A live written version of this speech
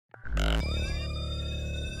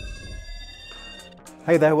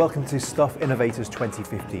Hey there, welcome to Stuff Innovators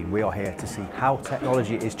 2015. We are here to see how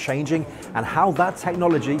technology is changing and how that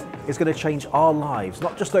technology is going to change our lives,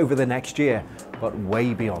 not just over the next year, but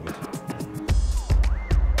way beyond.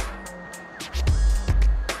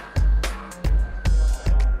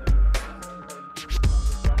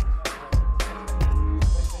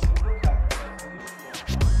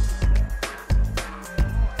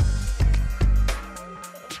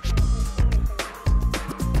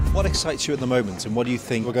 What excites you at the moment, and what do you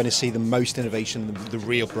think we're going to see the most innovation, the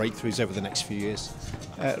real breakthroughs over the next few years?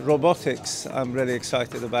 Robotics I'm really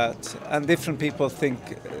excited about, and different people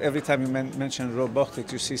think every time you mention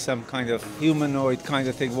robotics you see some kind of humanoid kind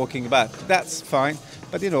of thing walking about. That's fine,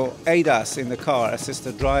 but ADAS in the car,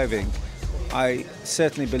 assisted driving, I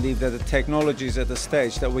certainly believe that the technology is at a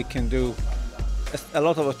stage that we can do a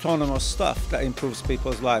lot of autonomous stuff that improves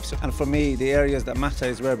people's lives. And for me, the areas that matter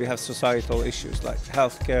is where we have societal issues like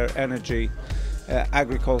healthcare, energy,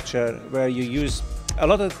 agriculture, where you use a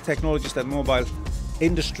lot of the technologies that mobile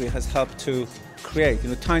industry has helped to create.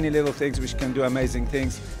 Tiny little things which can do amazing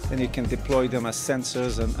things, then you can deploy them as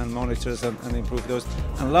sensors and monitors and improve those.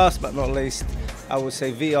 And last but not least, I would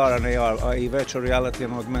say VR and AR, i.e. virtual reality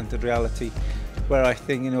and augmented reality, where I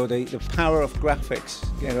think the power of graphics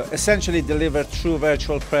essentially deliver true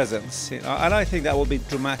virtual presence, and I think that will be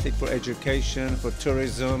dramatic for education, for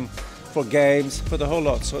tourism, for games, for the whole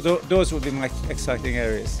lot. So those would be my exciting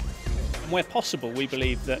areas. Where possible, we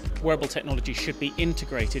believe that wearable technology should be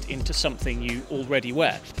integrated into something you already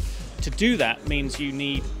wear. To do that means you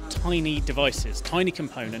need tiny devices, tiny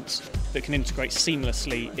components that can integrate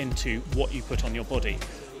seamlessly into what you put on your body.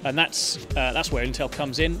 And that's where Intel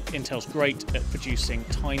comes in. Intel's great at producing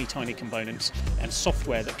tiny components and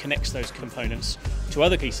software that connects those components to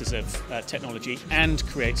other pieces of technology and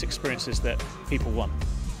creates experiences that people want.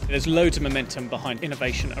 There's loads of momentum behind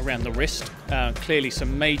innovation around the wrist. Clearly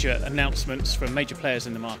some major announcements from major players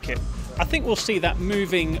in the market. I think we'll see that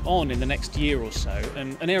moving on in the next year or so,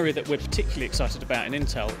 and an area that we're particularly excited about in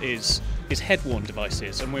Intel is head-worn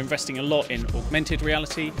devices, and we're investing a lot in augmented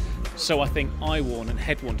reality, so I think eye-worn and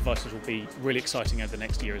head-worn devices will be really exciting over the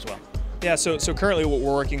next year as well. Yeah, so currently what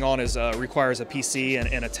we're working on is requires a PC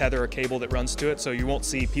and a tether, a cable that runs to it, so you won't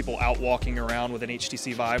see people out walking around with an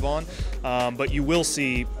HTC Vive on, but you will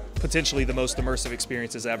see potentially the most immersive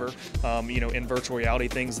experiences ever, in virtual reality,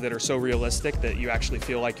 things that are so realistic that you actually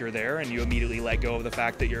feel like you're there, and you immediately let go of the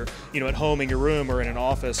fact that you're at home in your room or in an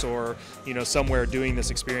office or somewhere doing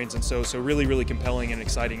this experience. And so really compelling and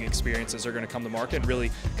exciting experiences are going to come to market and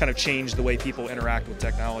really kind of change the way people interact with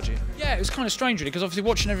technology. Yeah, it was kind of strange really, because obviously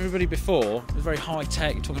watching everybody before, it was very high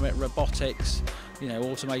tech, talking about robotics,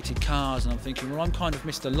 automated cars, and I'm thinking, well, I'm kind of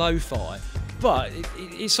Mr. Lo-Fi, but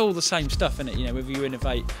it's all the same stuff, isn't it? Whether you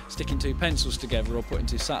innovate sticking two pencils together or putting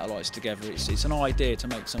two satellites together, it's an idea to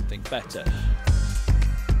make something better.